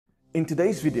In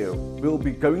today's video, we'll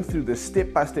be going through the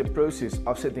step-by-step process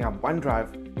of setting up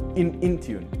OneDrive in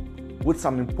Intune with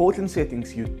some important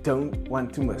settings you don't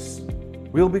want to miss.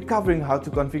 We'll be covering how to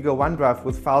configure OneDrive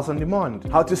with files on demand,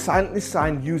 how to silently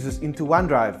sign users into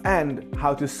OneDrive, and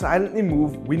how to silently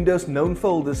move Windows known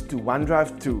folders to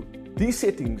OneDrive 2. These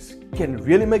settings can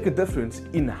really make a difference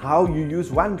in how you use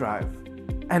OneDrive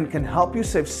and can help you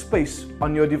save space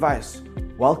on your device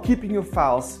while keeping your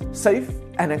files safe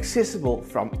and accessible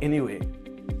from anywhere.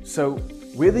 So,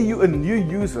 whether you're a new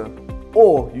user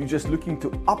or you're just looking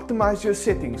to optimize your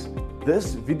settings,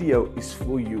 this video is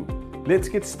for you. Let's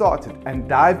get started and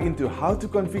dive into how to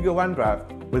configure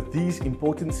OneDrive with these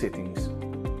important settings.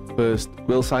 First,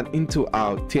 we'll sign into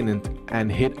our tenant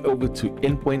and head over to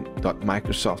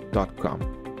endpoint.microsoft.com.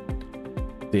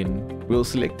 Then we'll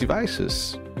select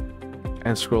Devices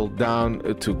and scroll down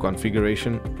to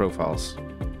Configuration Profiles.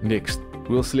 Next,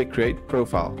 we'll select Create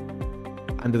Profile.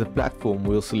 Under the platform,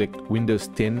 we'll select Windows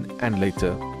 10 and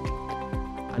later.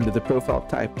 Under the profile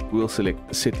type, we'll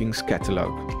select Settings Catalog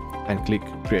and click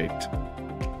Create.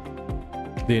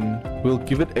 Then we'll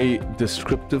give it a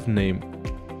descriptive name.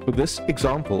 For this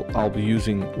example, I'll be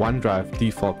using OneDrive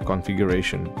default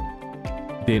configuration.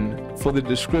 Then for the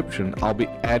description, I'll be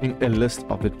adding a list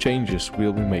of the changes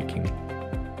we'll be making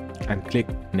and click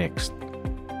Next.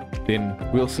 Then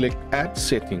we'll select Add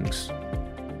Settings,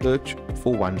 search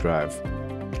for OneDrive,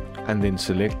 and then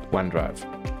select OneDrive.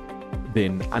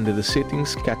 Then under the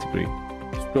Settings category,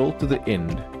 scroll to the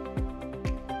end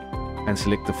and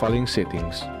select the following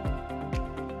settings.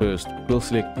 First, we'll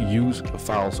select Use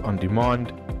Files on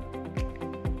Demand.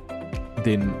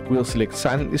 Then we'll select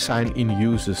Silently Sign in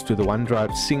users to the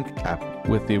OneDrive Sync app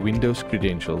with their Windows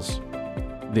credentials.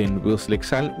 Then we'll select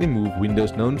Silently move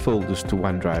Windows known folders to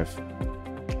OneDrive.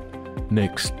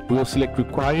 Next, we'll select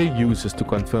Require users to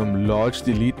confirm large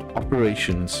delete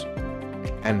operations.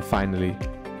 And finally,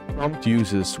 prompt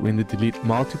users when they delete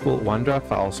multiple OneDrive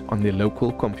files on their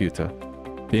local computer.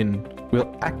 Then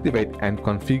we'll activate and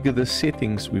configure the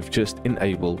settings we've just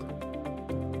enabled.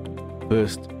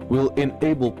 First, we'll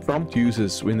enable prompt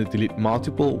users when they delete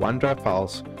multiple OneDrive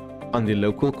files on their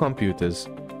local computers.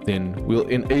 Then we'll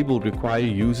enable require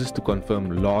users to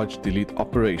confirm large delete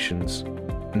operations.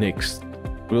 Next,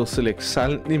 we'll select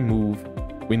silently move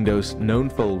Windows known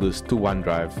folders to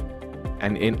OneDrive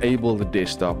and enable the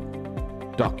desktop,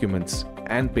 documents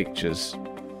and pictures.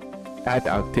 Add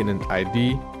our tenant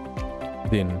ID.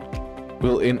 Then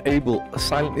we'll enable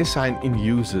silently sign in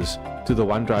users to the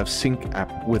OneDrive Sync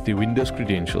app with the Windows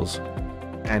credentials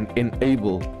and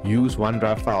enable Use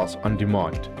OneDrive Files on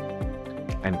Demand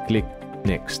and click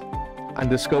Next.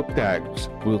 Under Scope Tags,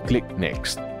 we'll click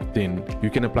Next. Then you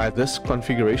can apply this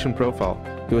configuration profile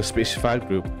to a specified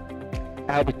group,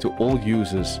 add it to all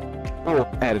users, or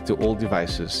add it to all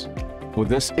devices. For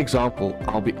this example,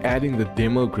 I'll be adding the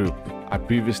demo group I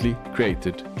previously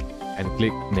created and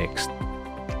click Next.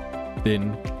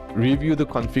 Then review the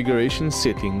configuration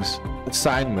settings,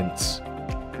 assignments,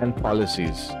 and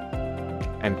policies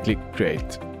and click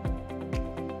Create.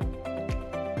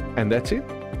 And that's it.